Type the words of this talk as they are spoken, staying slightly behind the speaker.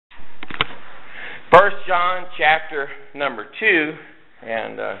John chapter number 2,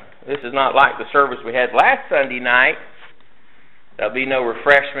 and this is not like the service we had last Sunday night. There'll be no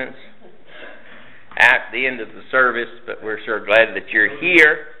refreshments at the end of the service, but we're sure glad that you're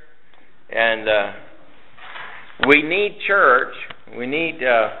here. And we need church. We need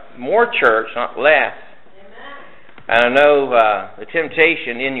more church, not less. And I know the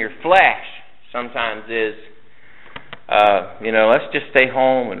temptation in your flesh sometimes is, let's just stay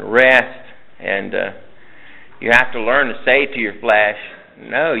home and rest. And you have to learn to say to your flesh,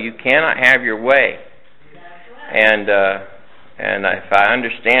 no, you cannot have your way. And if I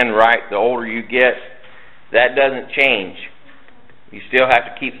understand right, the older you get, that doesn't change. You still have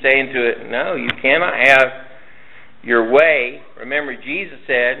to keep saying to it, no, you cannot have your way. Remember, Jesus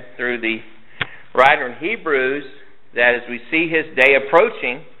said through the writer in Hebrews that as we see His day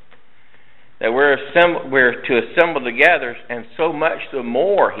approaching, that we're to assemble together, and so much the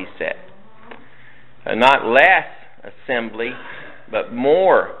more, He said. Not less assembly, but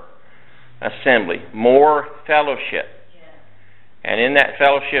more assembly, more fellowship. And in that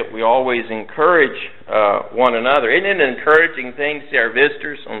fellowship, we always encourage one another. Isn't it an encouraging thing to see our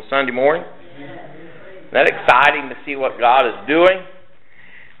visitors on Sunday morning? Isn't that exciting to see what God is doing?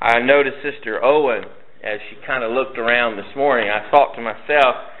 I noticed Sister Owen, as she kind of looked around this morning, I thought to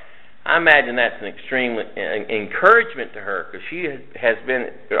myself, I imagine that's an extreme encouragement to her, because she has been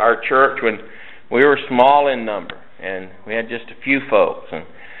at our church when we were small in number, and we had just a few folks, and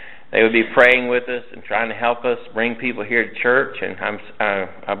they would be praying with us and trying to help us bring people here to church. And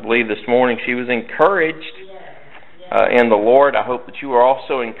I believe this morning she was encouraged in the Lord. I hope that you are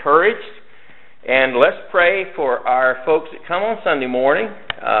also encouraged. And let's pray for our folks that come on Sunday morning.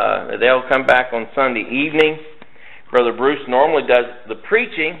 They'll come back on Sunday evening. Brother Bruce normally does the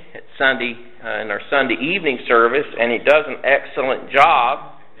preaching at Sunday in our Sunday evening service, and he does an excellent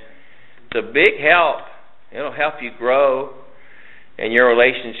job. It's a big help. It'll help you grow in your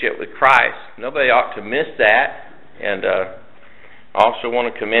relationship with Christ. Nobody ought to miss that. And I also want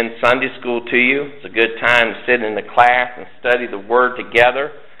to commend Sunday school to you. It's a good time to sit in the class and study the Word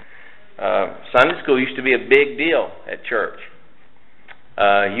together. Sunday school used to be a big deal at church.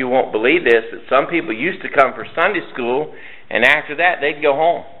 You won't believe this, but some people used to come for Sunday school, and after that they'd go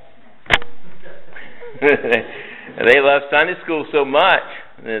home. They loved Sunday school so much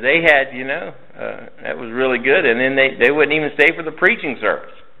that they had, that was really good, and then they wouldn't even stay for the preaching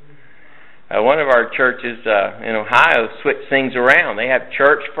service. One of our churches in Ohio switched things around. They have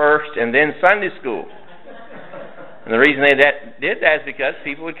church first and then Sunday school. And the reason they did that is because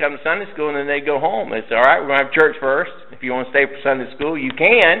people would come to Sunday school and then they'd go home. They said, all right, we're going to have church first. If you want to stay for Sunday school, you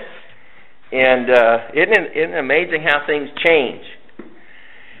can. And isn't it amazing how things change?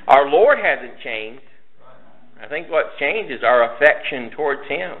 Our Lord hasn't changed. I think what's changed is our affection towards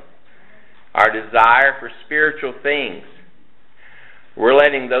Him, our desire for spiritual things. We're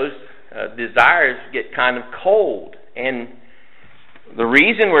letting those desires get kind of cold. And the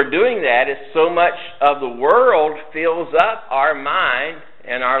reason we're doing that is so much of the world fills up our mind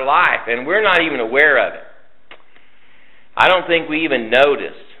and our life, and we're not even aware of it. I don't think we even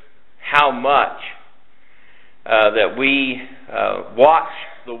notice how much that we watch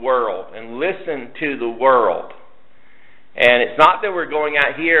the world and listen to the world. And it's not that we're going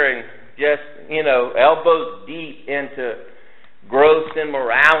out here and just, elbows deep into gross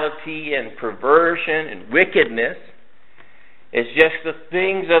immorality and perversion and wickedness. It's just the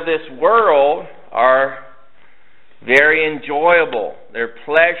things of this world are very enjoyable. They're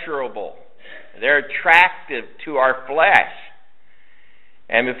pleasurable. They're attractive to our flesh.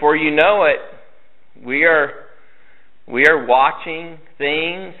 And before you know it, we are watching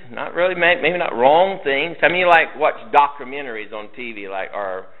things, not really, maybe not wrong things. How many watch documentaries on TV, like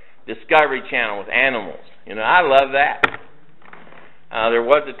our Discovery Channel with animals? I love that. There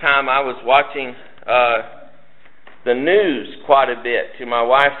was a time I was watching the news quite a bit, to my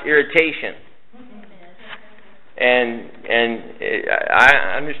wife's irritation. And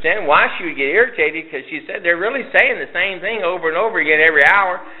I understand why she would get irritated, because she said they're really saying the same thing over and over again every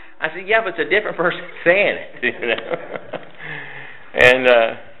hour. I said, yeah, but it's a different person saying it. And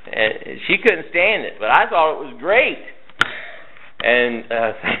she couldn't stand it, but I thought it was great. And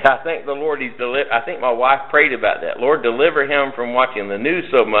I thank the Lord I think my wife prayed about that. Lord, deliver him from watching the news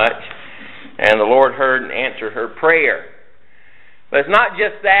so much. And the Lord heard and answered her prayer. But it's not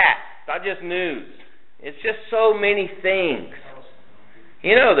just that. It's not just news. It's just so many things.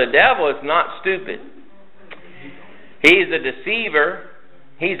 The devil is not stupid. He's a deceiver.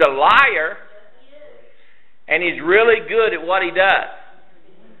 He's a liar. And he's really good at what he does.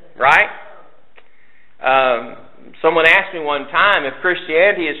 Right? Someone asked me one time, if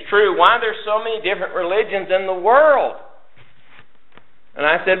Christianity is true, why are there so many different religions in the world? And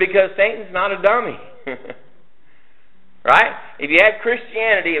I said, because Satan's not a dummy. Right? If you had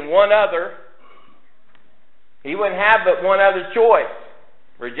Christianity and one other, he wouldn't have but one other choice.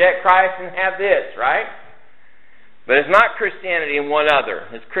 Reject Christ and have this, right? But it's not Christianity and one other.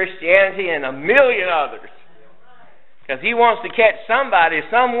 It's Christianity and a million others. Because he wants to catch somebody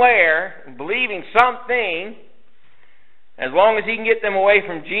somewhere believing something. As long as he can get them away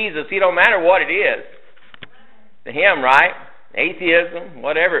from Jesus, he don't matter what it is. To him, right? Atheism,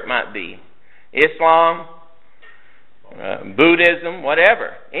 whatever it might be. Islam, Buddhism,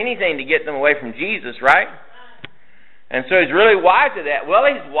 whatever. Anything to get them away from Jesus, right? And so he's really wise at that. Well,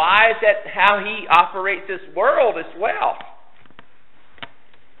 he's wise at how he operates this world as well.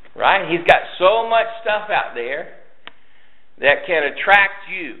 Right? He's got so much stuff out there that can attract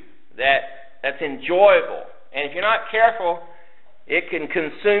you, that's enjoyable. And if you're not careful, it can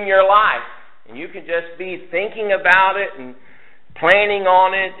consume your life. And you can just be thinking about it and planning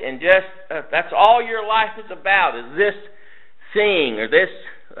on it, and just that's all your life is about, is this thing or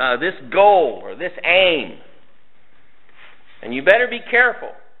this goal or this aim. And you better be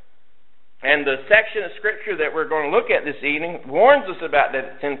careful. And the section of Scripture that we're going to look at this evening warns us about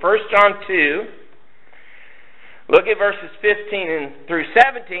that. It's in 1 John 2. Look at verses 15 through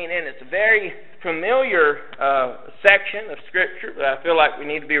 17, and it's a very familiar section of Scripture, but I feel like we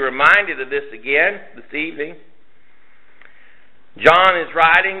need to be reminded of this again this evening. John is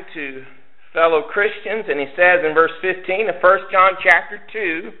writing to fellow Christians, and he says in verse 15 of 1 John chapter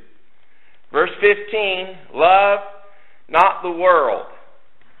 2, verse 15, love not the world.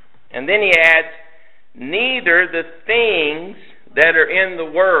 And then he adds, neither the things that are in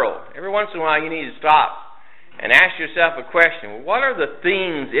the world. Every once in a while you need to stop and ask yourself a question. Well, what are the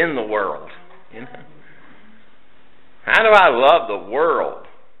things in the world? You know? How do I love the world?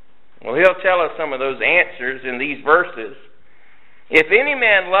 Well, he'll tell us some of those answers in these verses. If any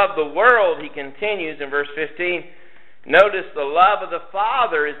man love the world, he continues in verse 15, notice the love of the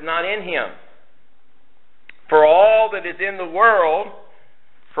Father is not in him. For all that is in the world,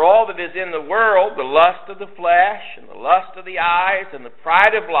 the lust of the flesh and the lust of the eyes and the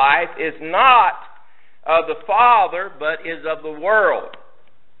pride of life is not of the Father, but is of the world.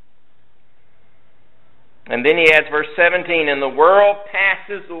 And then he adds verse 17, and the world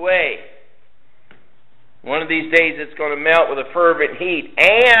passes away. One of these days it's going to melt with a fervent heat,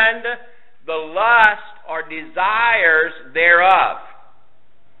 and the lust or desires thereof,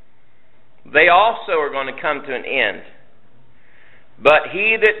 they also are going to come to an end. But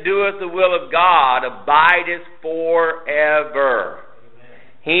he that doeth the will of God abideth forever.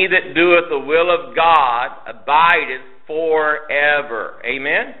 He that doeth the will of God abideth forever.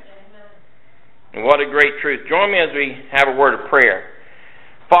 Amen? And what a great truth. Join me as we have a word of prayer.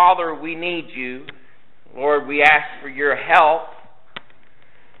 Father, we need you. Lord, we ask for your help.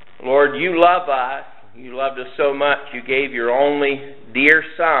 Lord, you love us. You loved us so much, you gave your only dear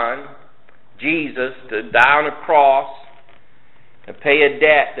Son, Jesus, to die on a cross and pay a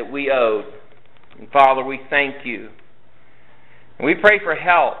debt that we owed. And Father, we thank you. And we pray for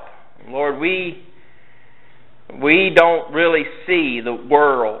help. Lord, we don't really see the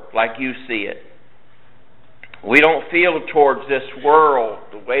world like you see it. We don't feel towards this world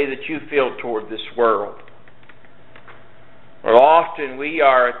the way that you feel toward this world. But often we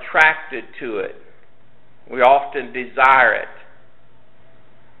are attracted to it. We often desire it.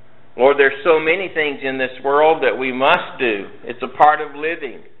 Lord, there's so many things in this world that we must do. It's a part of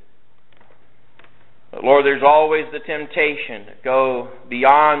living. But Lord, there's always the temptation to go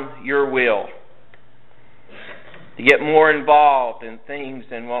beyond your will, to get more involved in things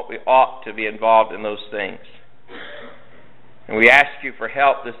than what we ought to be involved in those things. And we ask you for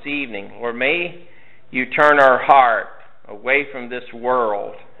help this evening. Lord, may you turn our heart away from this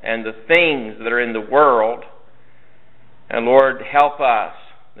world and the things that are in the world. And Lord, help us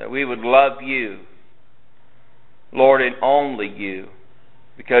that we would love you, Lord, and only you,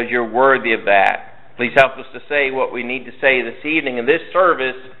 because you're worthy of that. Please help us to say what we need to say this evening in this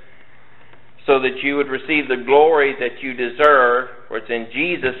service so that you would receive the glory that you deserve. For it's in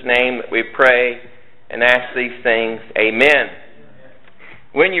Jesus' name that we pray and ask these things. Amen.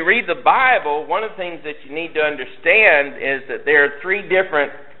 When you read the Bible, one of the things that you need to understand is that there are three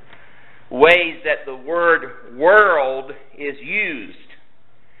different ways that the word world is used.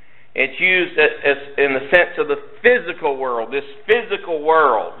 It's used as in the sense of the physical world, this physical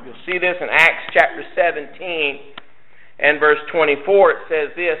world. You'll see this in Acts chapter 17 and verse 24. It says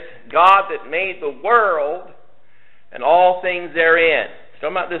this, God that made the world and all things therein. It's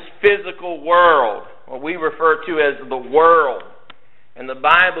talking about this physical world. what we refer to as the world. And the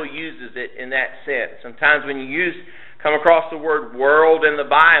Bible uses it in that sense. Sometimes when you come across the word world in the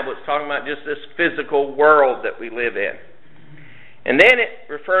Bible, it's talking about just this physical world that we live in. And then it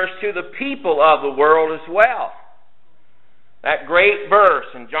refers to the people of the world as well. That great verse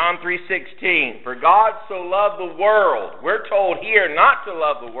in John 3:16, for God so loved the world. We're told here not to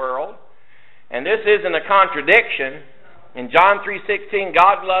love the world. And this isn't a contradiction. In John 3:16,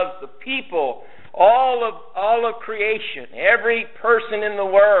 God loves the people, all of creation, every person in the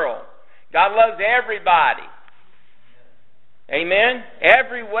world. God loves everybody. Amen?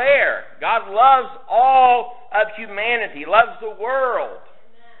 Everywhere. God loves all of humanity. He loves the world.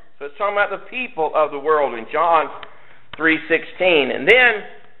 So it's talking about the people of the world in John 3:16. And then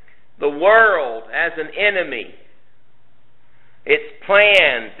the world as an enemy. Its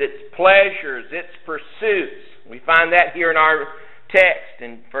plans, its pleasures, its pursuits. We find that here in our text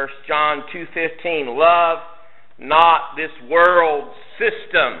in 1 John 2:15. Love not this world's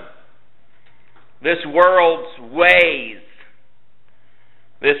system, this world's ways.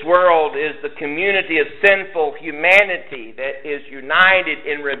 This world is the community of sinful humanity that is united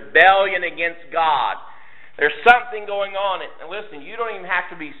in rebellion against God. There's something going on. And listen, you don't even have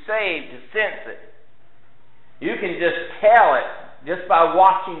to be saved to sense it. You can just tell it just by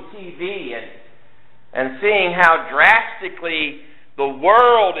watching TV and seeing how drastically the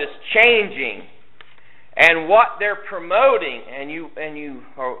world is changing and what they're promoting.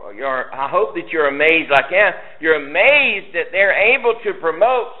 I hope that you're amazed like I am. You're amazed that they're able to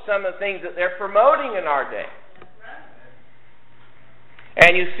promote some of the things that they're promoting in our day.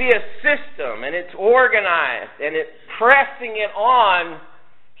 And you see a system, and it's organized, and it's pressing it on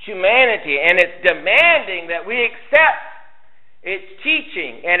humanity, and it's demanding that we accept its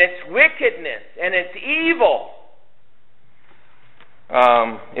teaching, and its wickedness, and its evil.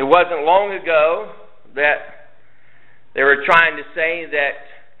 It wasn't long ago that they were trying to say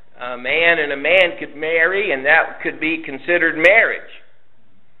that a man and a man could marry, and that could be considered marriage.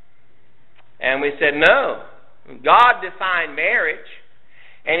 And we said, no. God defined marriage.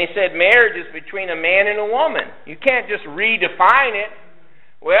 And He said marriage is between a man and a woman. You can't just redefine it.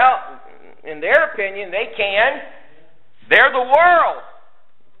 Well, in their opinion, they can. They're the world.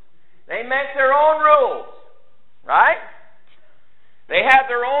 They make their own rules. Right? They have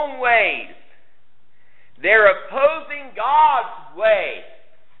their own ways. They're opposing God's way.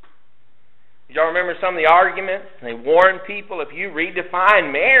 Y'all remember some of the arguments? They warned people, if you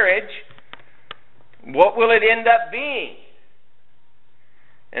redefine marriage, what will it end up being?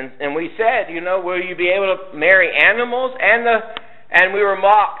 And we said, will you be able to marry animals? And we were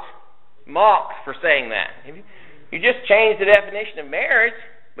mocked for saying that. You just changed the definition of marriage,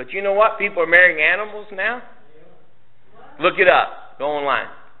 but you know what? People are marrying animals now. Look it up. Go online.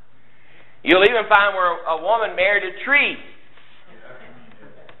 You'll even find where a woman married a tree.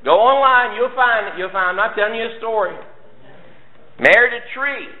 Go online. You'll find. I'm not telling you a story. Married a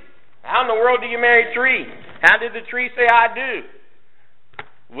tree. How in the world do you marry a tree? How did the tree say I do?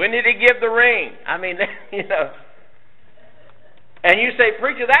 When did it give the ring? I mean, And you say,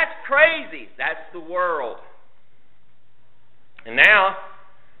 preacher, that's crazy. That's the world. And now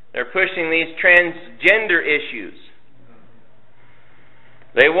they're pushing these transgender issues.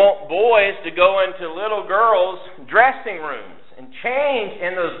 They want boys to go into little girls' dressing rooms and change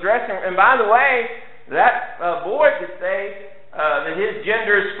in those dressing rooms. And by the way, that boy could say that his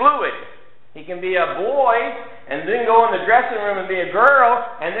gender is fluid. He can be a boy and then go in the dressing room and be a girl,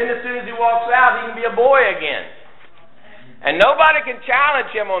 and then as soon as he walks out, he can be a boy again. And nobody can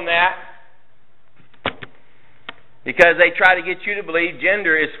challenge him on that because they try to get you to believe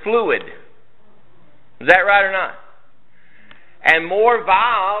gender is fluid. Is that right or not? And more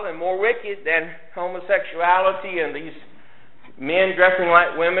vile and more wicked than homosexuality and these men dressing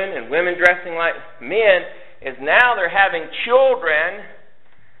like women and women dressing like men is now they're having children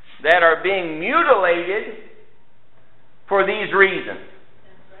that are being mutilated for these reasons.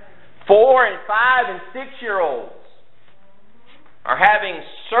 4 and 5 and 6-year-olds are having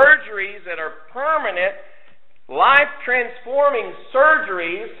surgeries that are permanent, life-transforming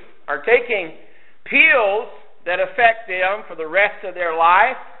surgeries, are taking pills that affect them for the rest of their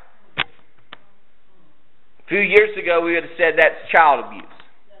life. A few years ago, we would have said that's child abuse.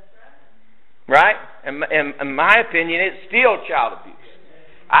 Right? And in my opinion, it's still child abuse.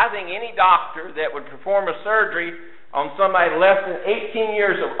 I think any doctor that would perform a surgery on somebody less than 18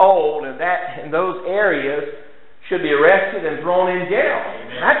 years old in those areas should be arrested and thrown in jail.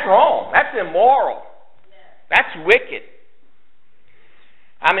 Amen. That's wrong. That's immoral. That's wicked.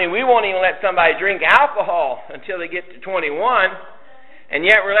 I mean, we won't even let somebody drink alcohol until they get to 21, and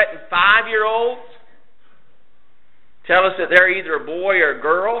yet we're letting 5-year-olds tell us that they're either a boy or a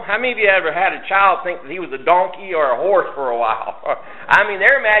girl. How many of you ever had a child think that he was a donkey or a horse for a while? I mean,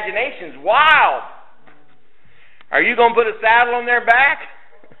 their imagination's wild. Are you going to put a saddle on their back?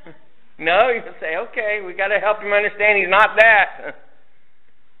 No, you can say, okay, we got to help him understand he's not that.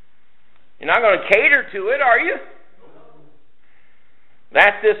 You're not going to cater to it, are you?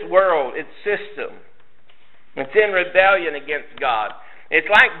 That's this world, its system. It's in rebellion against God. It's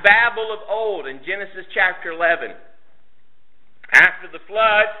like Babel of old in Genesis chapter 11. After the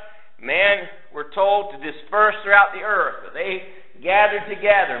flood, men were told to disperse throughout the earth. But they gathered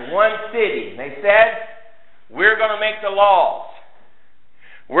together in one city. They said, we're going to make the laws.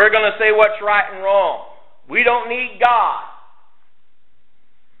 We're going to say what's right and wrong. We don't need God.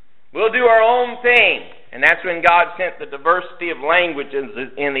 We'll do our own thing. And that's when God sent the diversity of languages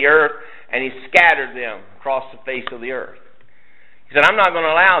in the earth, and He scattered them across the face of the earth. He said, I'm not going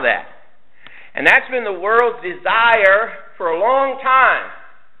to allow that. And that's been the world's desire for a long time,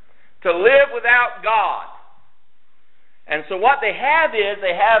 to live without God. And so what they have is,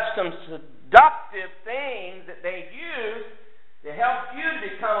 they have some seductive things that they use to help you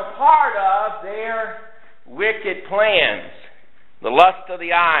become a part of their wicked plans. The lust of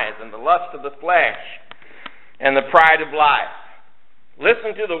the eyes and the lust of the flesh and the pride of life.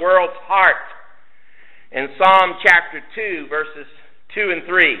 Listen to the world's heart in Psalm chapter 2, verses 2 and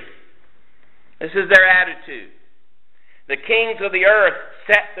 3. This is their attitude. The kings of the earth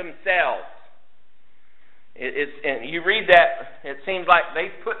set themselves. And you read that, it seems like they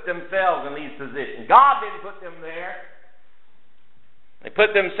put themselves in these positions. God didn't put them there. They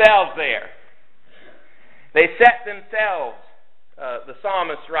put themselves there. They set themselves, the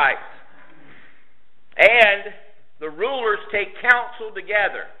psalmist writes. And the rulers take counsel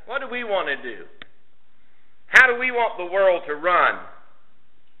together. What do we want to do? How do we want the world to run?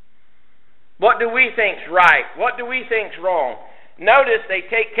 What do we think's right? What do we think's wrong? Notice they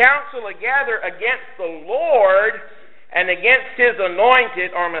take counsel together against the Lord and against His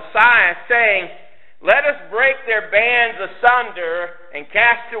anointed or Messiah, saying, let us break their bands asunder and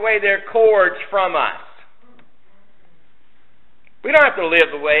cast away their cords from us. We don't have to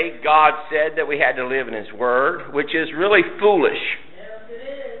live the way God said that we had to live in His Word, which is really foolish. Yes,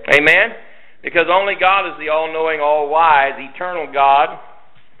 it is. Amen? Because only God is the all-knowing, all-wise, eternal God.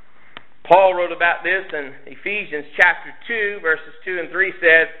 Paul wrote about this in Ephesians chapter 2, verses 2 and 3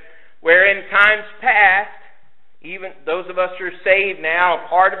 says, where in times past, even those of us who are saved now, a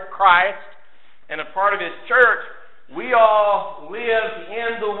part of Christ and a part of His church, we all lived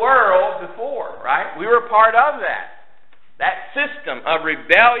in the world before, right? We were part of that. That system of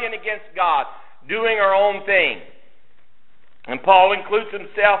rebellion against God, doing our own thing. And Paul includes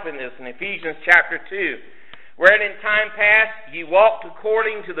himself in this in Ephesians chapter 2. Wherein in time past ye walked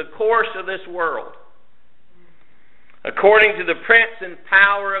according to the course of this world, according to the prince and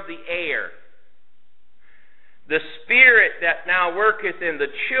power of the air, the spirit that now worketh in the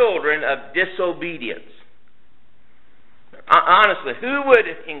children of disobedience. Honestly, who would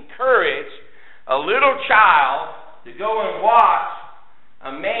encourage a little child to go and watch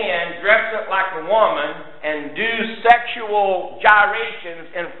a man dressed up like a woman and do sexual gyrations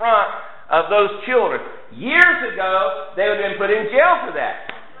in front of those children? Years ago, they would have been put in jail for that.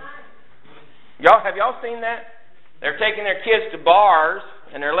 Have y'all seen that? They're taking their kids to bars,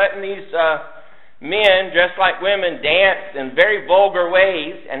 and they're letting these men dressed like women dance in very vulgar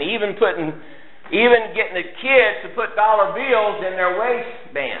ways, and even getting the kids to put dollar bills in their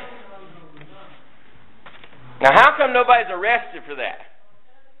waistbands. Now, how come nobody's arrested for that?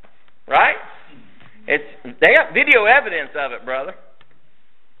 Right? They got video evidence of it, brother.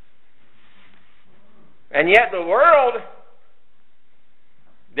 And yet the world,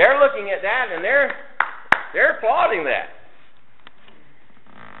 they're looking at that and they're applauding that.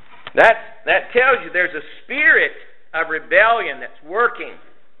 That tells you there's a spirit of rebellion that's working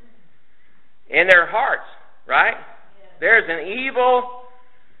in their hearts, right? There's an evil,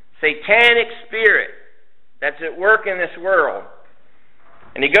 satanic spirit that's at work in this world.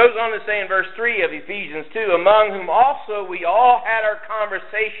 And he goes on to say in verse 3 of Ephesians 2, among whom also we all had our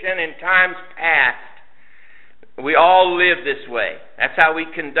conversation in times past. We all lived this way. That's how we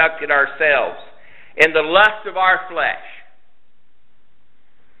conducted ourselves, in the lust of our flesh.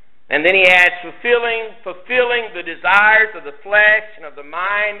 And then he adds, fulfilling the desires of the flesh and of the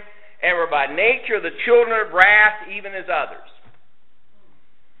mind, and were by nature the children of wrath, even as others.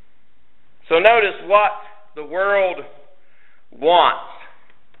 So notice what the world wants.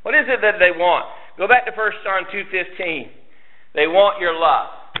 What is it that they want? Go back to 1 John 2:15. They want your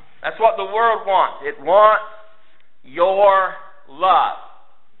love. That's what the world wants. It wants your love.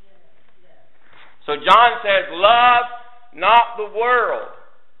 So So John says, love not the world.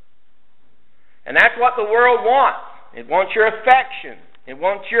 And that's what the world wants. It wants your affection. It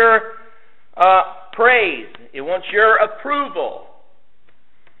wants your praise. It wants your approval.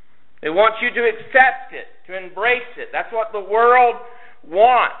 It wants you to accept it, to embrace it. That's what the world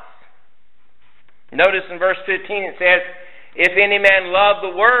wants. Notice in verse 15 it says, if any man love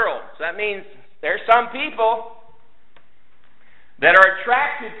the world. So that means there's some people that are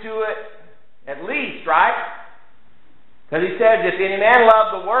attracted to it at least, right? Because he says, if any man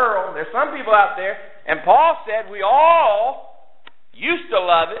love the world, there's some people out there, and Paul said we all used to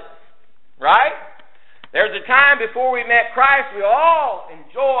love it, right? There's a time before we met Christ, we all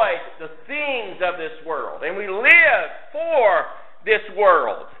enjoyed the things of this world, and we lived for this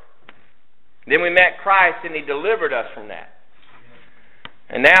world. Then we met Christ, and He delivered us from that.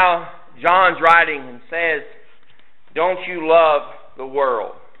 And now John's writing and says, don't you love the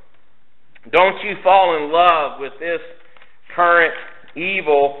world. Don't you fall in love with this current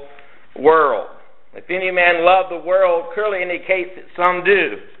evil world. If any man love the world, clearly indicates that some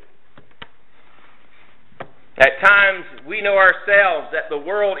do. At times, we know ourselves that the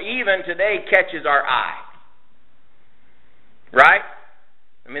world even today catches our eye. Right?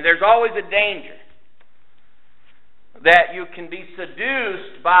 I mean, there's always a danger that you can be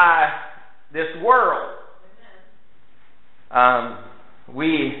seduced by this world.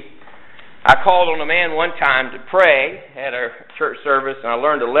 I called on a man one time to pray at our church service, and I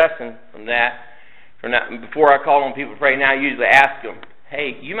learned a lesson from that. Before I call on people to pray, now I usually ask them,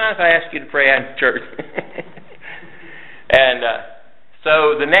 hey, you mind if I ask you to pray at church? And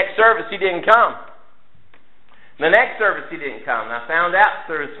so the next service he didn't come. The next service he didn't come. And I found out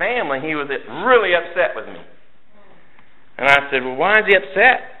through his family he was really upset with me. And I said, well, why is he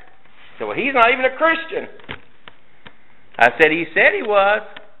upset? He said, well, he's not even a Christian. I said, he said he was.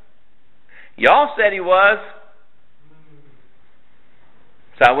 Y'all said he was.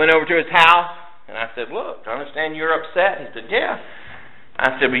 So I went over to his house, and I said, look, I understand you're upset. He said, yeah.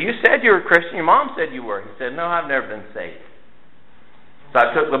 I said, well, you said you were a Christian. Your mom said you were. He said, no, I've never been saved. So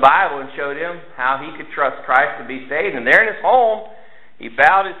I took the Bible and showed him how he could trust Christ to be saved. And there in his home, he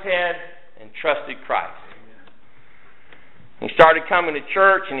bowed his head and trusted Christ. He started coming to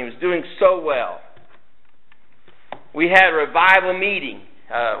church, and he was doing so well. We had a revival meeting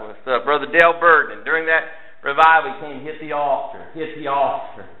with Brother Dale Burton. And during that revival, he came and hit the altar, hit the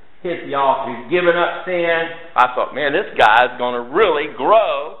altar, hit the altar. He's given up sin. I thought, man, this guy's going to really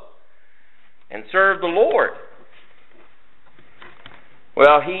grow and serve the Lord.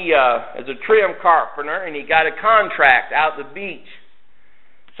 Well, he is a trim carpenter, and he got a contract out at the beach,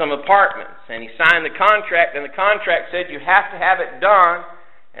 some apartments, and he signed the contract, and the contract said you have to have it done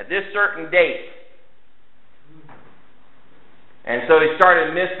at this certain date. And so he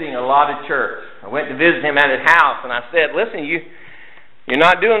started missing a lot of church. I went to visit him at his house, and I said, listen, you're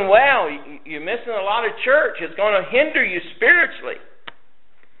not doing well. You're missing a lot of church. It's going to hinder you spiritually.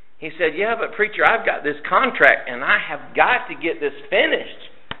 He said, yeah, but preacher, I've got this contract, and I have got to get this finished.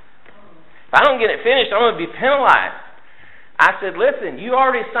 If I don't get it finished, I'm going to be penalized. I said, listen, you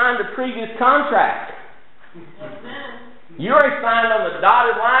already signed the previous contract. You already signed on the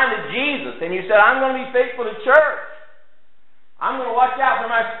dotted line to Jesus, and you said, I'm going to be faithful to church. I'm going to watch out for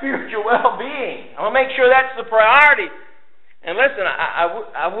my spiritual well-being. I'm going to make sure that's the priority. And listen,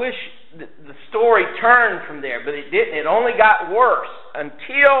 I wish the story turned from there, but it didn't. It only got worse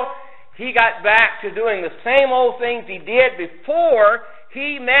until he got back to doing the same old things he did before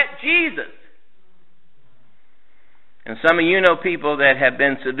he met Jesus. And some of you know people that have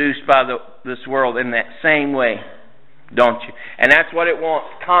been seduced by this world in that same way, don't you? And that's what it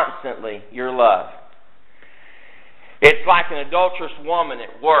wants constantly, your love. It's like an adulterous woman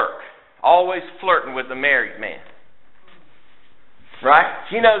at work, always flirting with a married man. Right?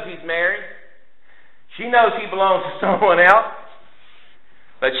 She knows he's married. She knows he belongs to someone else.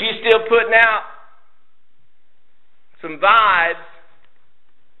 But she's still putting out some vibes,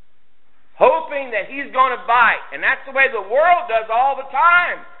 hoping that he's going to bite. And that's the way the world does all the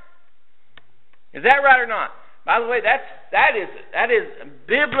time. Is that right or not? By the way, that is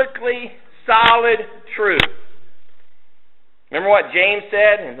biblically solid truth. Remember what James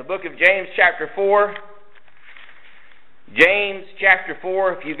said in the book of James chapter 4? James chapter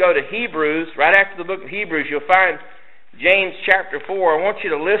 4, if you go to Hebrews, right after the book of Hebrews, you'll find James chapter 4. I want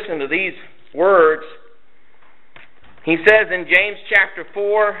you to listen to these words. He says in James chapter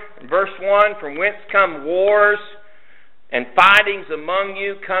 4, verse 1, from whence come wars and fightings among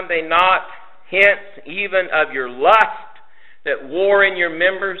you? Come they not hence even of your lust that war in your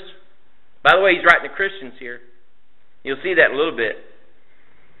members? By the way, he's writing to Christians here. You'll see that in a little bit.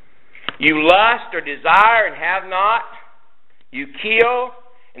 You lust or desire and have not. You kill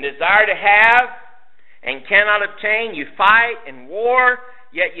and desire to have and cannot obtain. You fight and war,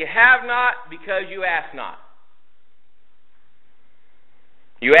 yet you have not because you ask not.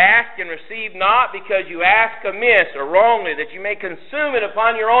 You ask and receive not because you ask amiss or wrongly, that you may consume it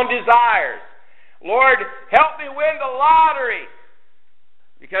upon your own desires. Lord, help me win the lottery,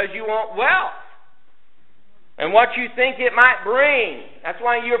 because you want wealth and what you think it might bring. That's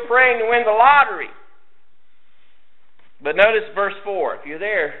why you're praying to win the lottery. But notice verse 4. If you're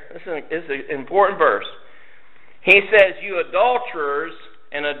there, this is an important verse. He says, you adulterers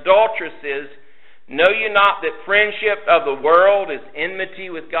and adulteresses, know you not that friendship of the world is enmity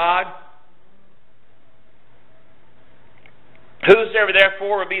with God? Whosoever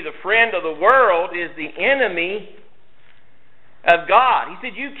therefore will be the friend of the world is the enemy of God. He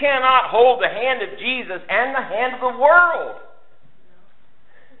said, you cannot hold the hand of Jesus and the hand of the world.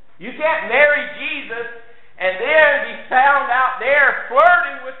 You can't marry Jesus and then be found out there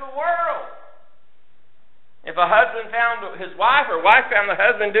flirting with the world. If a husband found his wife or wife found the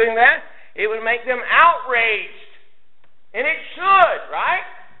husband doing that, it would make them outraged. And it should, right?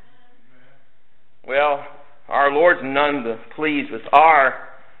 Well, our Lord's none the pleased with our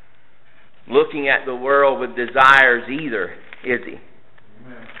looking at the world with desires either, is He?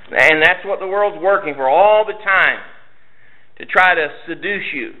 Amen. And that's what the world's working for all the time, to try to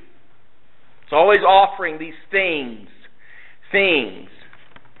seduce you. It's always offering these things.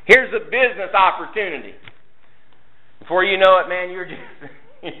 Here's a business opportunity. Before you know it, man, you're just,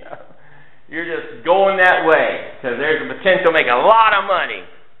 you're just going that way, because there's a potential to make a lot of money.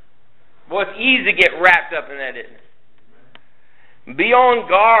 Boy, it's easy to get wrapped up in that, isn't it? Be on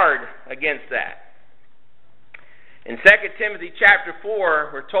guard against that. In 2 Timothy chapter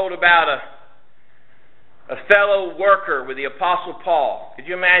 4, we're told about a fellow worker with the Apostle Paul. Could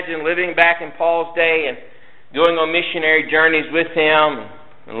you imagine living back in Paul's day and going on missionary journeys with him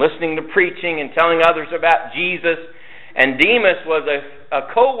and listening to preaching and telling others about Jesus? And Demas was a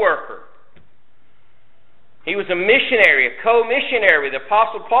co-worker. He was a missionary, a co-missionary with the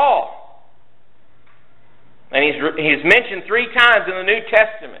Apostle Paul. And he's mentioned 3 times in the New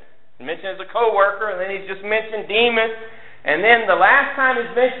Testament. He's mentioned as a co-worker, and then he's just mentioned Demas. And then the last time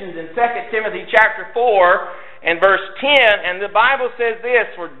he's mentioned in 2 Timothy chapter 4 and verse 10, and the Bible says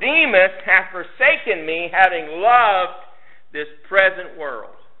this, for Demas hath forsaken me, having loved this present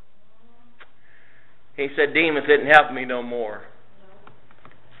world. He said Demas didn't help me no more.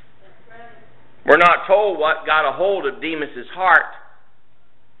 We're not told what got a hold of Demas' heart.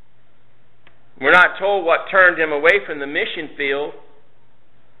 We're not told what turned him away from the mission field.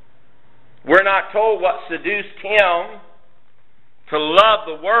 We're not told what seduced him to love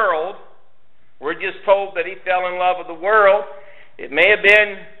the world. We're just told that he fell in love with the world. It may have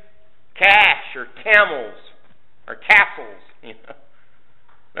been cash or camels or castles.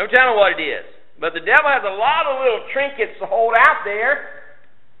 No telling what it is. But the devil has a lot of little trinkets to hold out there.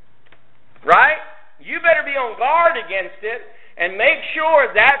 Right? You better be on guard against it and make sure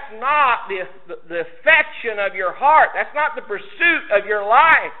that's not the affection of your heart. That's not the pursuit of your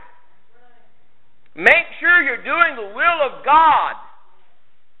life. Make sure you're doing the will of God.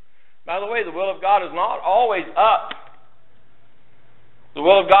 By the way, the will of God is not always up. The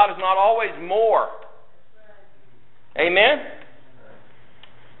will of God is not always more. Amen?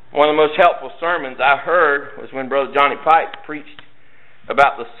 One of the most helpful sermons I heard was when Brother Johnny Pike preached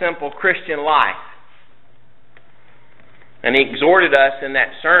about the simple Christian life. And he exhorted us in that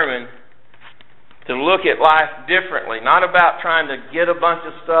sermon to look at life differently. Not about trying to get a bunch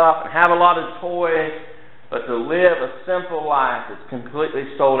of stuff and have a lot of toys, but to live a simple life that's completely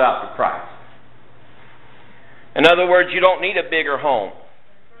sold out to Christ. In other words, you don't need a bigger home.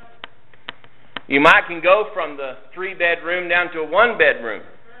 You might can go from the 3-bedroom down to a 1-bedroom.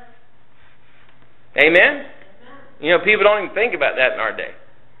 Amen? You know, people don't even think about that in our day.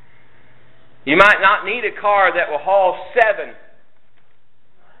 You might not need a car that will haul 7.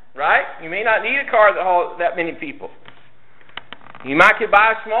 Right? You may not need a car that hauls that many people. You might could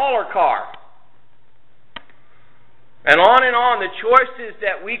buy a smaller car. And on, the choices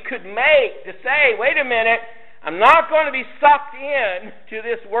that we could make to say, wait a minute, I'm not going to be sucked in to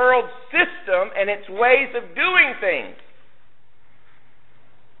this world system and its ways of doing things.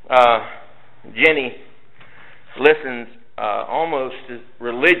 Jenny listens almost as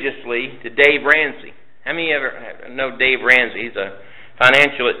religiously to Dave Ramsey. How many ever know Dave Ramsey? He's a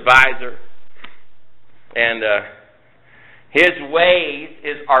financial advisor. And his ways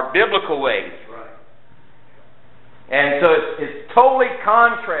are biblical ways. Right. And so it's totally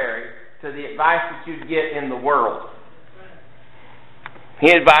contrary to the advice that you get in the world. He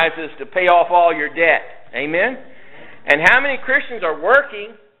advises to pay off all your debt. Amen? And how many Christians are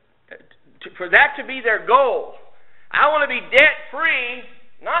working for that to be their goal? I want to be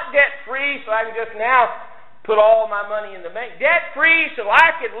debt-free, not debt-free so I can just now put all my money in the bank. Debt-free so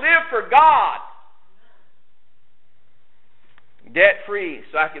I could live for God. Debt-free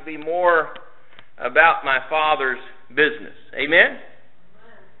so I could be more about my Father's business. Amen?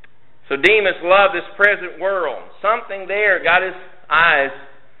 So Demas loved this present world. Something there got his eyes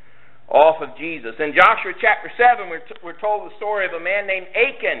off of Jesus. In Joshua chapter 7, we're told the story of a man named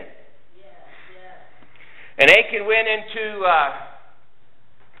Achan. And Achan went into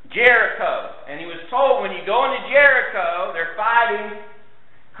Jericho. And he was told, when you go into Jericho, they're fighting,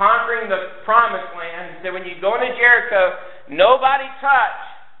 conquering the promised land. He said, when you go into Jericho, nobody touch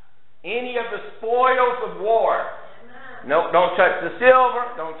any of the spoils of war. No, don't touch the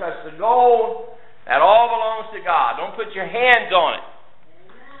silver, don't touch the gold. That all belongs to God. Don't put your hands on it.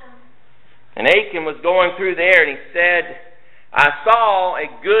 And Achan was going through there, and he said, I saw a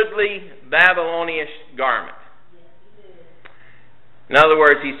goodly Babylonish garment. In other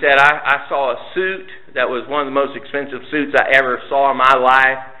words, he said, I saw a suit that was one of the most expensive suits I ever saw in my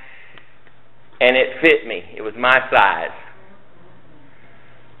life, and it fit me. It was my size.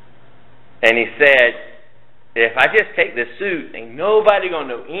 And he said, if I just take this suit, ain't nobody going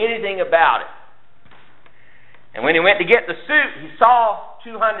to know anything about it. And when he went to get the suit, he saw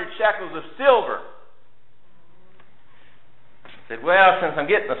 200 shekels of silver. He said, well, since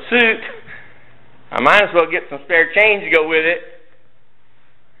I'm getting the suit, I might as well get some spare change to go with it.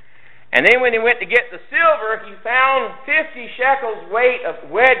 And then when he went to get the silver, he found 50 shekels weight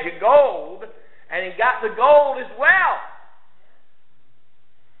of wedge of gold, and he got the gold as well.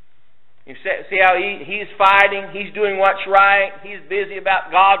 You see how he's fighting, he's doing what's right, he's busy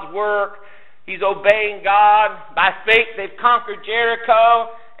about God's work, he's obeying God. By faith they've conquered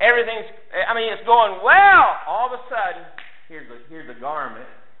Jericho. It's going well. All of a sudden, here's a garment.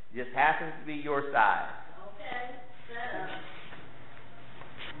 It just happens to be your size. Okay.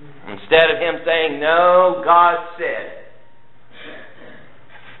 Instead of him saying, no, God said,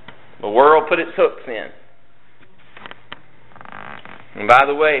 the world put its hooks in. And by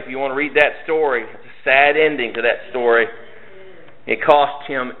the way, if you want to read that story, it's a sad ending to that story. It cost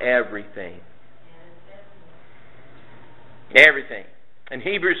him everything. Everything. In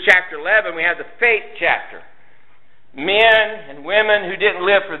Hebrews chapter 11, we have the faith chapter. Men and women who didn't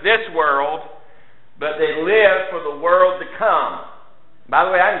live for this world, but they lived for the world to come. By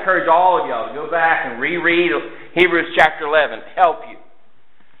the way, I encourage all of y'all to go back and reread Hebrews chapter 11. Help you.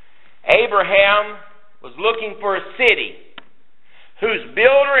 Abraham was looking for a city whose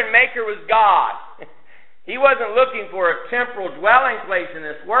builder and maker was God. He wasn't looking for a temporal dwelling place in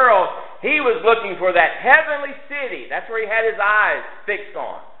this world. He was looking for that heavenly city. That's where he had his eyes fixed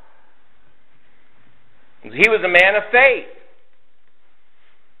on. He was a man of faith.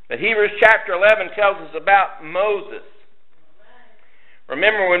 But Hebrews chapter 11 tells us about Moses.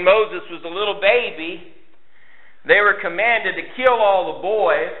 Remember when Moses was a little baby, they were commanded to kill all the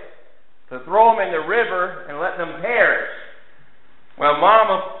boys, to throw them in the river and let them perish. Well,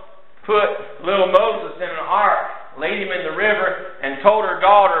 Mama put little Moses in an ark, laid him in the river, and told her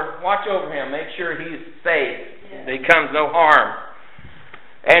daughter, watch over him, make sure he's safe, that he comes no harm.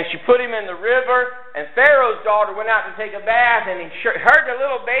 And she put him in the river, and Pharaoh's daughter went out to take a bath, and he heard the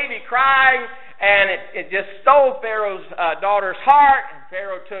little baby crying, and it just stole Pharaoh's daughter's heart, and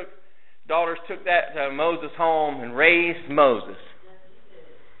Pharaoh's daughters took that Moses home and raised Moses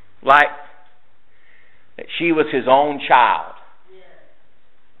like that she was his own child.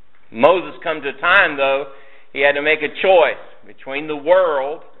 Moses come to a time, though, he had to make a choice between the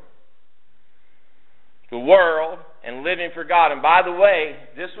world and living for God. And by the way,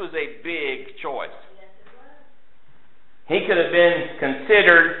 this was a big choice. He could have been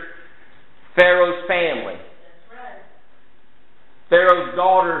considered Pharaoh's family. Pharaoh's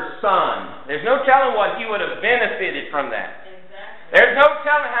daughter's son. There's no telling what he would have benefited from that. There's no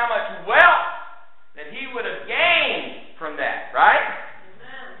telling how much wealth that he would have gained from that, right?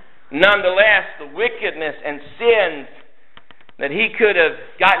 Nonetheless, the wickedness and sins that he could have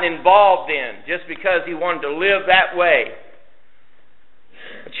gotten involved in just because he wanted to live that way.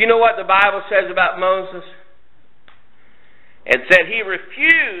 But you know what the Bible says about Moses? It said he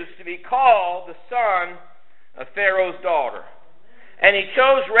refused to be called the son of Pharaoh's daughter. And he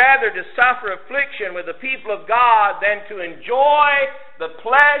chose rather to suffer affliction with the people of God than to enjoy the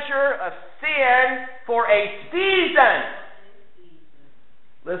pleasure of sin for a season.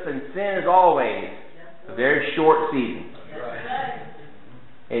 Listen, sin is always a very short season.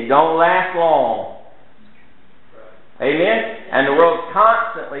 It don't last long. Amen? And the world's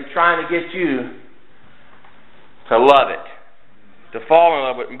constantly trying to get you to love it, to fall in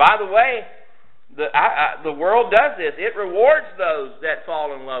love with it. And by the way, the world does this. It rewards those that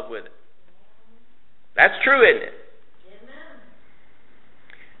fall in love with it. That's true, isn't it?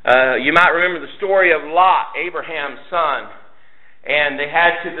 You might remember the story of Lot, Abraham's son. And they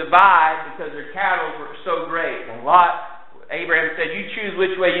had to divide because their cattle were so great. And Abraham said, you choose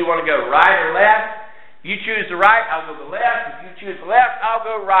which way you want to go, right or left. You choose the right, I'll go the left. If you choose the left, I'll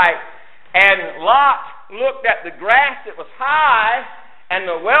go right. And Lot looked at the grass that was high and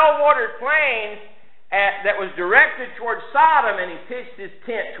the well-watered plains that was directed towards Sodom, and he pitched his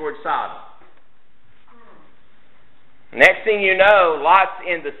tent towards Sodom. Next thing you know, Lot's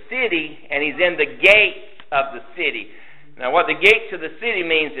in the city, and he's in the gates of the city. Now, what the gates of the city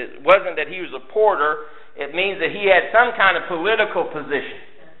means, it wasn't that he was a porter. It means that he had some kind of political position.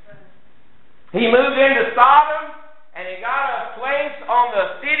 He moved into Sodom, and he got a place on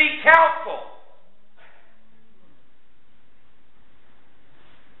the city council.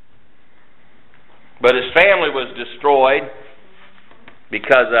 But his family was destroyed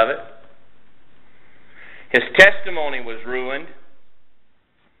because of it. His testimony was ruined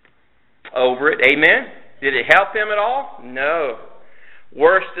over it. Amen? Did it help him at all? No.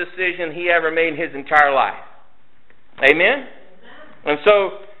 Worst decision he ever made in his entire life. Amen? And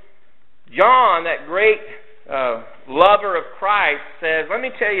so, John, that great lover of Christ, says, let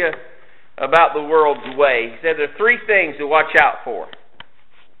me tell you about the world's way. He said there are three things to watch out for.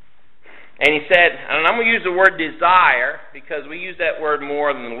 And he said, and I'm going to use the word desire, because we use that word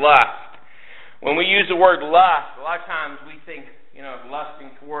more than lust. When we use the word lust, a lot of times we think, of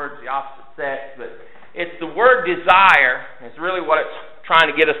lusting towards the opposite sex, but it's the word desire. It's really what it's trying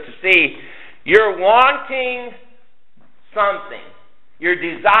to get us to see. You're wanting something. You're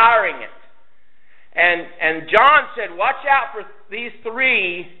desiring it. And John said, watch out for these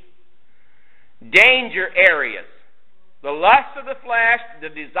three danger areas. The lust of the flesh, the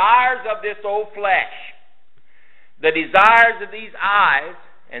desires of this old flesh, the desires of these eyes,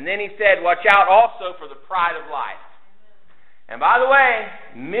 and then he said, watch out also for the pride of life. And by the way,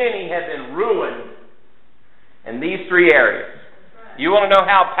 many have been ruined in these three areas. You want to know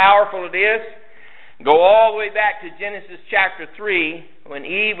how powerful it is? Go all the way back to Genesis chapter 3, when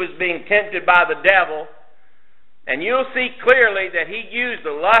Eve was being tempted by the devil, and you'll see clearly that he used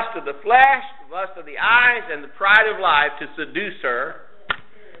the lust of the flesh, the lust of the eyes, and the pride of life to seduce her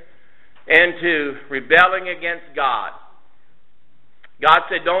into rebelling against God. God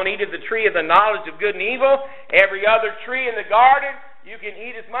said, don't eat of the tree of the knowledge of good and evil. Every other tree in the garden, you can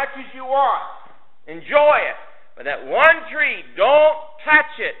eat as much as you want. Enjoy it. But that one tree, don't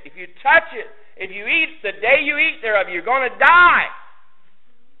touch it. If you touch it, if you eat, the day you eat thereof, you're going to die.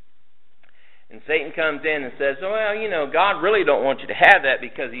 And Satan comes in and says, well, God really don't want you to have that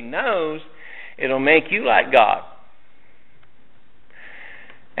because he knows it'll make you like God.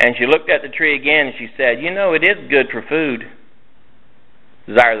 And she looked at the tree again and she said, it is good for food.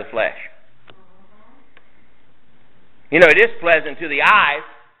 Desire of the flesh. It is pleasant to the eyes.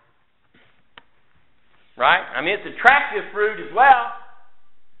 Right? I mean, it's attractive fruit as well.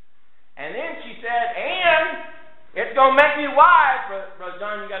 And then she said, and it's going to make me wise. Brother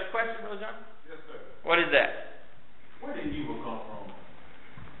John, you got a question, Brother John? Yes, sir. What is that? Where did evil come from?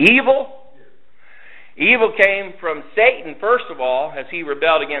 Evil? Yes. Evil came from Satan, first of all, as he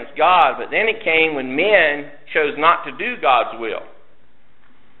rebelled against God. But then it came when men chose not to do God's will.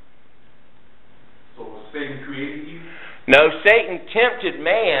 So Satan created evil? No, Satan tempted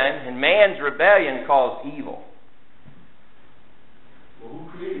man, and man's rebellion caused evil. Well, who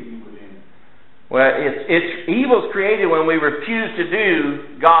created evil then? Well, evil's created when we refuse to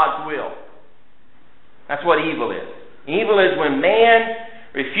do God's will. That's what evil is. Evil is when man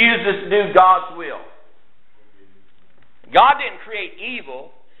refuses to do God's will. God didn't create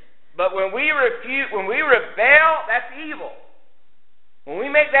evil, but when we rebel, that's evil. When we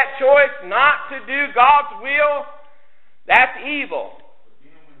make that choice not to do God's will, that's evil. But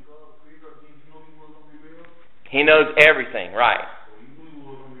then when God created us, didn't he know we were going to rebel? He knows everything, right? So he knew we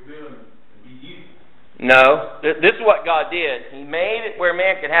were going to rebel and be evil. No, this is what God did. He made it where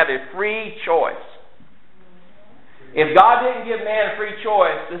man could have a free choice. If God didn't give man a free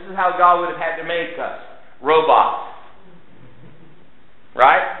choice, this is how God would have had to make us. Robots.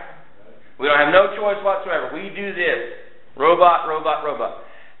 Right? We don't have no choice whatsoever. We do this. Robot, robot, robot.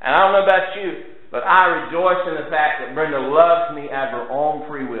 And I don't know about you, but I rejoice in the fact that Brenda loves me of her own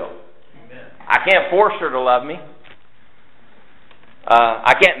free will. Amen. I can't force her to love me.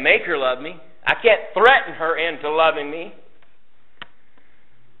 I can't make her love me. I can't threaten her into loving me.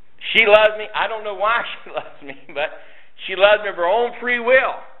 She loves me. I don't know why she loves me, but She loves me of her own free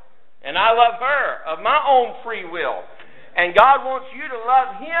will. And I love her of my own free will. And God wants you to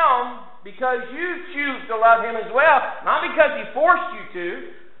love Him because you choose to love Him as well, not because He forced you to.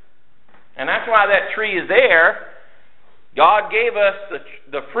 And that's why that tree is there. God gave us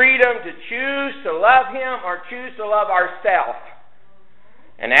the freedom to choose to love Him or choose to love ourselves.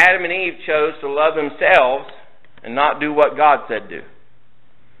 And Adam and Eve chose to love themselves and not do what God said do.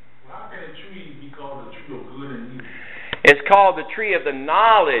 How can a tree be called the tree of good and evil? It's called the tree of the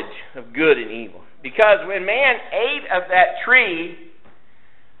knowledge of good and evil. Because when man ate of that tree,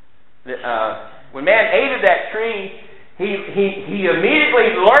 he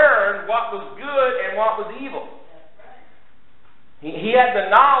immediately learned what was good and what was evil. He had the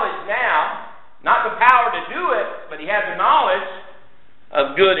knowledge now, not the power to do it, but he had the knowledge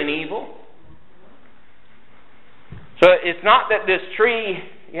of good and evil. So it's not that this tree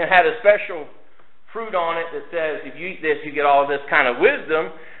had a special fruit on it that says if you eat this you get all this kind of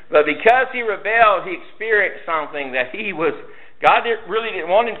wisdom, but because he rebelled, he experienced something that God really didn't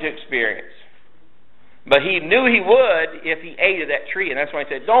want him to experience. But he knew he would if he ate of that tree, and that's why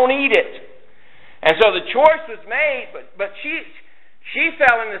he said, don't eat it. And so the choice was made, but she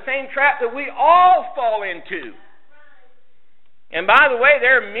fell in the same trap that we all fall into. And by the way,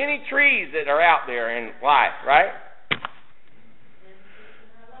 there are many trees that are out there in life, right?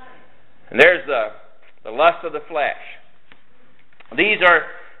 And there's the lust of the flesh. These are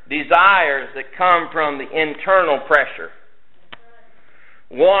desires that come from the internal pressure,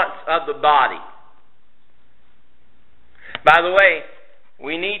 wants of the body. By the way,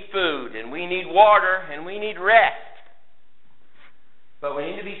 we need food, and we need water, and we need rest. But we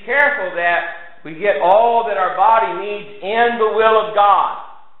need to be careful that we get all that our body needs in the will of God.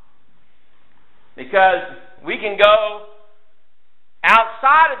 Because we can go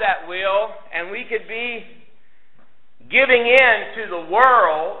outside of that will, and we could be giving in to the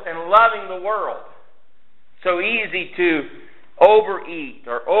world and loving the world. So easy to overeat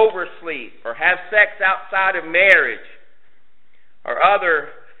or oversleep or have sex outside of marriage or other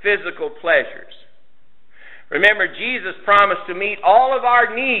physical pleasures. Remember, Jesus promised to meet all of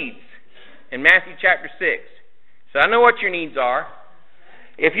our needs in Matthew chapter 6. So I know what your needs are.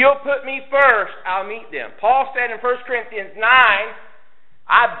 If you'll put me first, I'll meet them. Paul said in 1 Corinthians 9,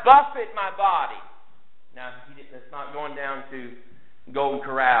 I buffet my body. Now, that's not going down to Golden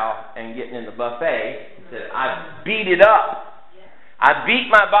Corral and getting in the buffet. He said, I beat it up. I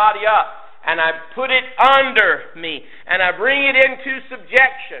beat my body up. And I put it under me. And I bring it into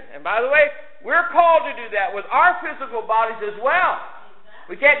subjection. And by the way, we're called to do that with our physical bodies as well.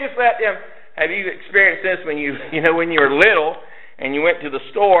 We can't just let them. Have you experienced this when when you were little and you went to the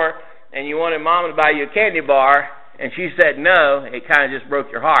store and you wanted Mom to buy you a candy bar and she said no? It kind of just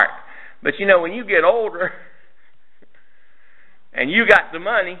broke your heart. But when you get older and you got the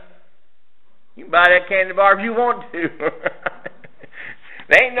money, you can buy that candy bar if you want to.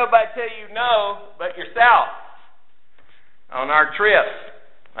 There ain't nobody tell you no but yourself. On our trips,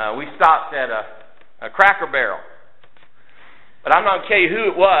 we stopped at a Cracker Barrel. But I'm not going to tell you who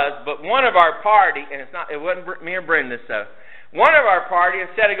it was, but one of our party, and it wasn't me or Brenda, so one of our party,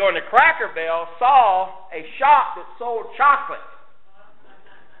 instead of going to Cracker Barrel, saw a shop that sold chocolate.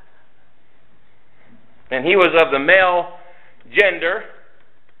 And he was of the male gender.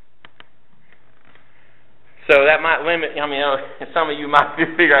 So that might limit, some of you might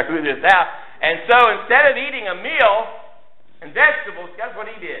figure out who this is. And so instead of eating a meal and vegetables, guess what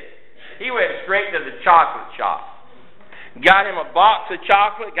he did? He went straight to the chocolate shop. Got him a box of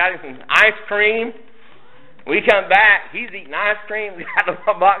chocolate, got him some ice cream. We come back, he's eating ice cream, got him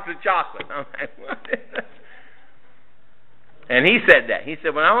a box of chocolate. I'm like, what is this? And he said that. He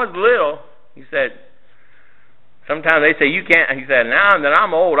said, when I was little, he said, sometimes they say you can't. He said, now that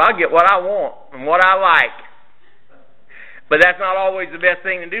I'm old, I'll get what I want and what I like. But that's not always the best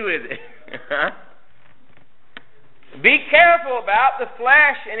thing to do, is it? Be careful about the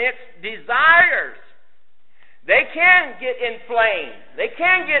flesh and its desires. They can get inflamed. They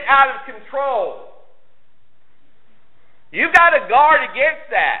can get out of control. You've got to guard against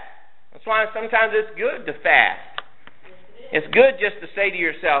that. That's why sometimes it's good to fast. It's good just to say to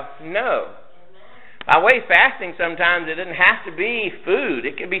yourself, no. By way of fasting, sometimes it doesn't have to be food.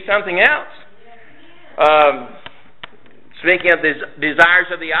 It can be something else. Speaking of desires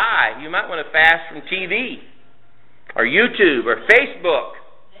of the eye, you might want to fast from TV or YouTube or Facebook.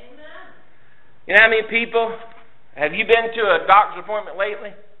 You know how many people, have you been to a doctor's appointment lately?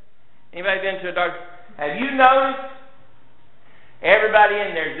 Anybody been to a doctor? Have you noticed everybody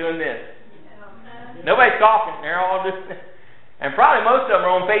in there is doing this? Nobody's talking. They're all doing this. And probably most of them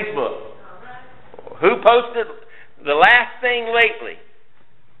are on Facebook. Who posted the last thing lately.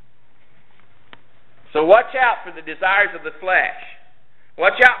 So watch out for the desires of the flesh.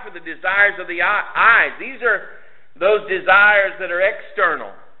 Watch out for the desires of the eyes. These are those desires that are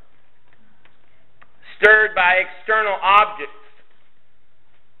external, stirred by external objects.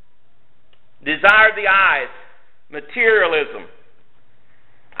 Desire of the eyes, materialism,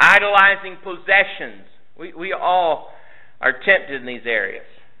 idolizing possessions. We all are tempted in these areas.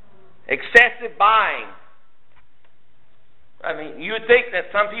 Excessive buying. I mean, you would think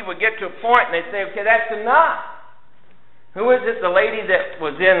that some people would get to a point and they'd say, okay, that's enough. Who is it? The lady that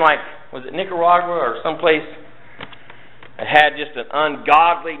was in, like, was it Nicaragua or someplace that had just an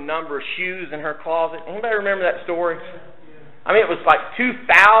ungodly number of shoes in her closet? Anybody remember that story? I mean, it was like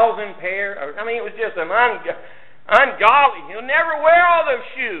 2,000 pair. I mean, it was just an ungodly. You'll never wear all those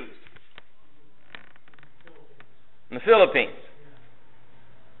shoes. In the Philippines.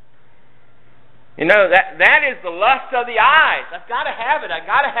 You know, that is the lust of the eyes. I've got to have it. I've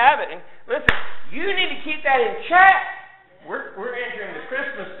got to have it. And listen, you need to keep that in check. We're entering the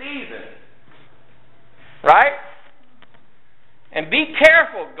Christmas season. Right? And be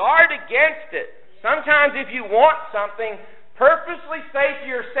careful. Guard against it. Sometimes if you want something, purposely say to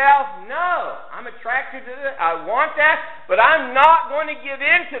yourself, no, I'm attracted to this. I want that, but I'm not going to give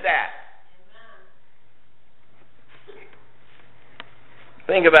in to that.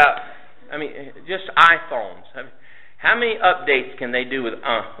 Think about, just iPhones. How many updates can they do with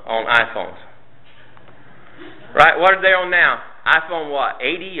on iPhones? Right? What are they on now? iPhone what?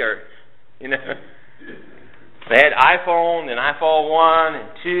 80 or, They had iPhone and iPhone 1 and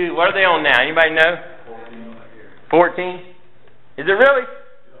 2. What are they on now? Anybody know? 14? Is it really?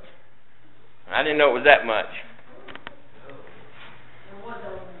 I didn't know it was that much.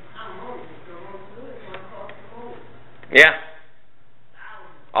 Yeah.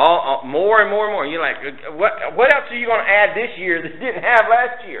 All more and more and more. You're like, what else are you going to add this year that you didn't have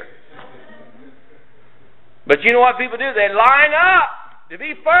last year? But you know what people do? They line up to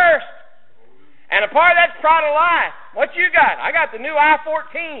be first. And a part of that's pride of life. What you got? I got the new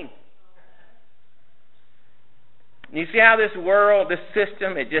i14. You see how this world, this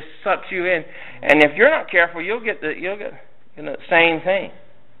system, it just sucks you in. And if you're not careful, you'll get the same thing.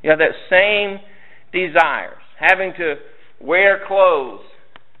 You have that same desires. Having to wear clothes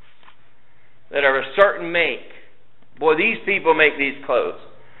that are a certain make. Boy, these people make these clothes.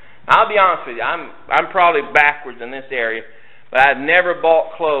 I'll be honest with you, I'm probably backwards in this area, but I've never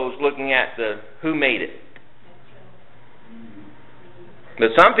bought clothes looking at who made it.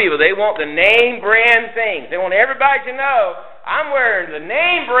 But some people, they want the name brand things. They want everybody to know, I'm wearing the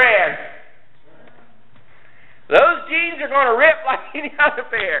name brand. Those jeans are going to rip like any other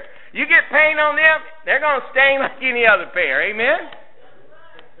pair. You get paint on them, they're going to stain like any other pair. Amen?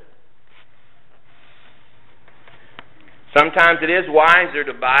 Sometimes it is wiser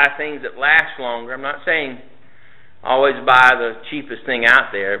to buy things that last longer. I'm not saying always buy the cheapest thing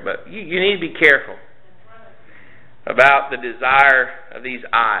out there, but you need to be careful about the desire of these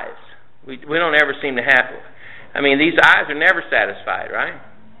eyes. We don't ever seem to have. These eyes are never satisfied, right?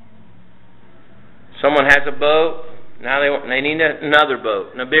 Someone has a boat, now they need another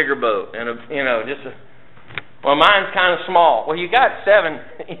boat and a bigger boat and well, mine's kind of small. Well, you got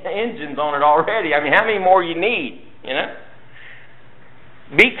 7 engines on it already. How many more you need?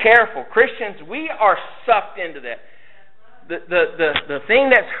 Be careful. Christians, we are sucked into that. The thing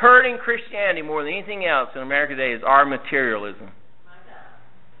that's hurting Christianity more than anything else in America today is our materialism.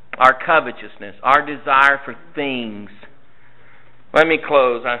 Our covetousness. Our desire for things. Let me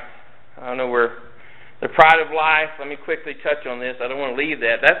close. I don't know where... The pride of life, let me quickly touch on this. I don't want to leave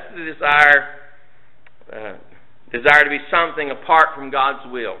that. That's the desire to be something apart from God's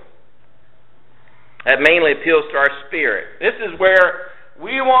will. That mainly appeals to our spirit. This is where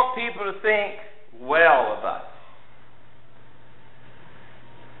we want people to think well of us.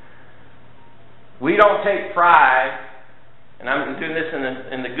 We don't take pride, and I'm doing this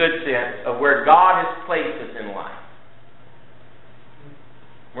in the good sense, of where God has placed us in life.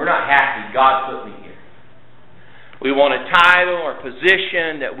 We're not happy. God put me here. We want a title or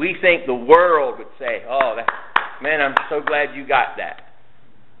position that we think the world would say, man, I'm so glad you got that.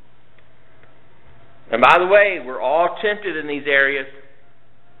 And by the way, we're all tempted in these areas.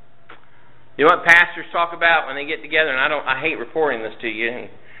 You know what pastors talk about when they get together, and I hate reporting this to you.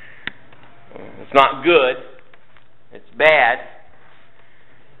 It's not good. It's bad.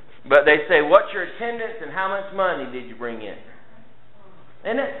 But they say, what's your attendance and how much money did you bring in?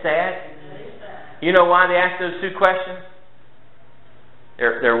 Isn't that sad? You know why they ask those 2 questions?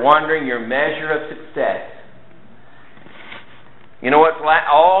 They're wondering your measure of success. You know what's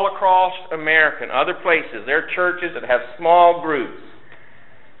all across America and other places, there are churches that have small groups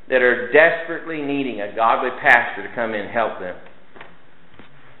that are desperately needing a godly pastor to come in and help them.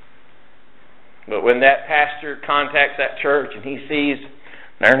 But when that pastor contacts that church and he sees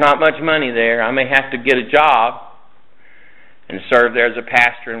there's not much money there, I may have to get a job and serve there as a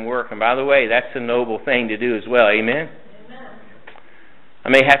pastor and work. And by the way, that's a noble thing to do as well. Amen? Amen. I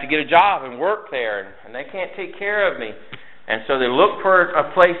may have to get a job and work there, and they can't take care of me. And so they look for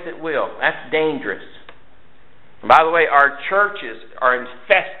a place that will. That's dangerous. And by the way, our churches are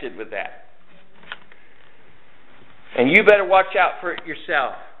infested with that. And you better watch out for it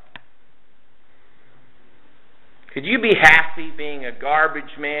yourself. Could you be happy being a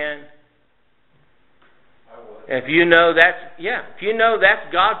garbage man? If you know that's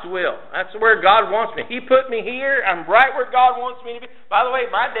God's will. That's where God wants me. He put me here. I'm right where God wants me to be. By the way,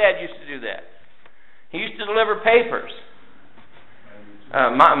 my dad used to do that. He used to deliver papers.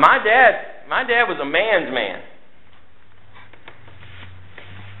 My dad was a man's man.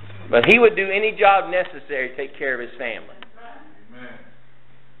 But he would do any job necessary to take care of his family. Amen.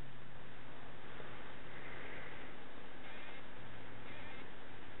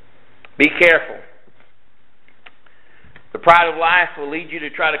 Be careful. The pride of life will lead you to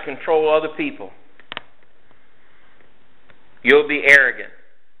try to control other people. You'll be arrogant.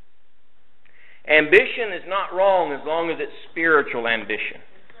 Ambition is not wrong as long as it's spiritual ambition.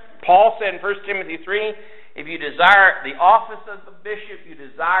 Paul said in 1 Timothy 3, if you desire the office of the bishop, you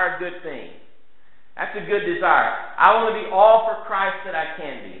desire a good thing. That's a good desire. I want to be all for Christ that I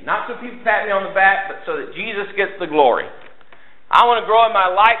can be. Not so people pat me on the back, but so that Jesus gets the glory. I want to grow in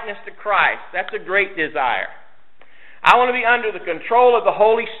my likeness to Christ. That's a great desire. I want to be under the control of the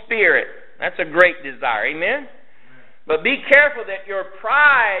Holy Spirit. That's a great desire. Amen? But be careful that your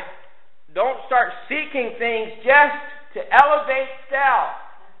pride don't start seeking things just to elevate self,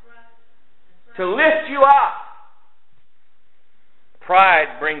 to lift you up.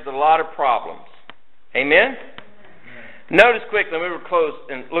 Pride brings a lot of problems. Amen? Notice quickly, we will close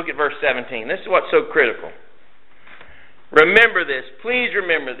and look at verse 17. This is what's so critical. Remember this. Please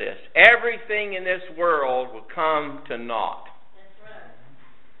remember this. Everything in this world will come to naught.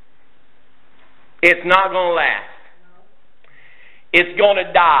 It's not going to last. It's going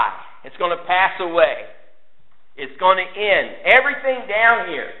to die. It's going to pass away. It's going to end. Everything down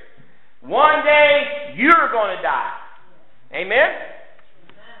here. One day, you're going to die. Amen?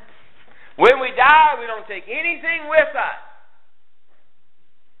 When we die, we don't take anything with us.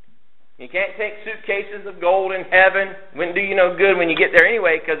 You can't take suitcases of gold in heaven. Wouldn't do you no good when you get there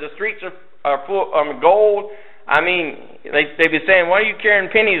anyway, because the streets are full of gold. I mean, they'd be saying, what are you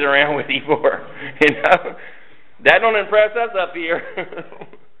carrying pennies around with you for? You know? That don't impress us up here.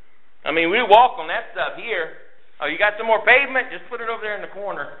 I mean, we walk on that stuff here. Oh, you got some more pavement? Just put it over there in the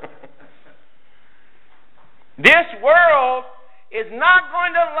corner. This world is not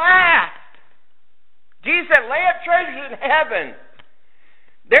going to last. Jesus said, lay up treasures in heaven.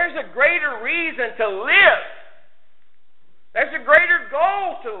 There's a greater reason to live. There's a greater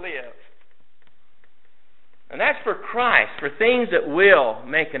goal to live. And that's for Christ, for things that will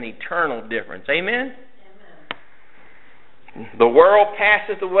make an eternal difference. Amen? Amen. The world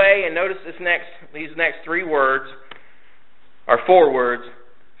passeth away, and notice these next 3 words, or 4 words,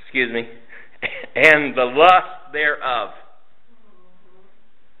 excuse me, and the lust thereof.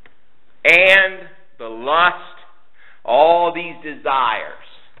 And the lust, all these desires.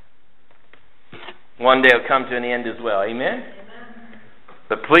 One day will come to an end as well. Amen? Amen.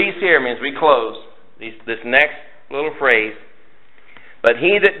 But please hear me as we close this next little phrase. But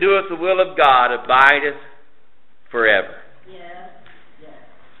he that doeth the will of God abideth forever. Yes. Yes.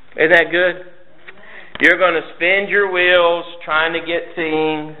 Isn't that good? Amen. You're going to spend your wills trying to get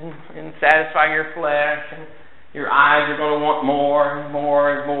things and satisfy your flesh. And your eyes are going to want more and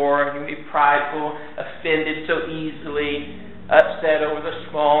more and more. You're going to be prideful, offended so easily, upset over the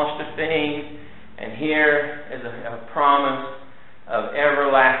smallest of things. And here is a promise of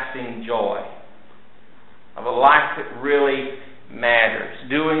everlasting joy, of a life that really matters.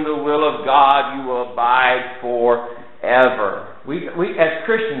 Doing the will of God, you will abide forever. We as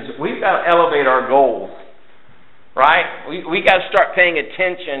Christians, we've got to elevate our goals, right? We got to start paying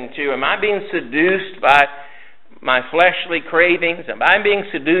attention to, am I being seduced by my fleshly cravings? Am I being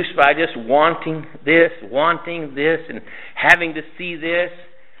seduced by just wanting this, and having to see this?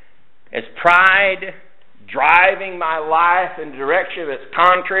 Is pride driving my life in a direction that's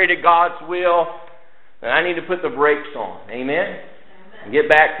contrary to God's will? Then I need to put the brakes on. Amen? Amen. And get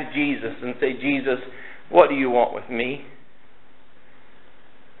back to Jesus and say, Jesus, what do you want with me?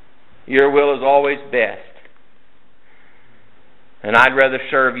 Your will is always best. And I'd rather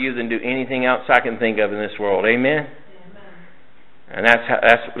serve you than do anything else I can think of in this world. Amen? And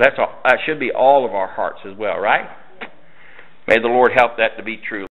that should be all of our hearts as well, right? May the Lord help that to be true.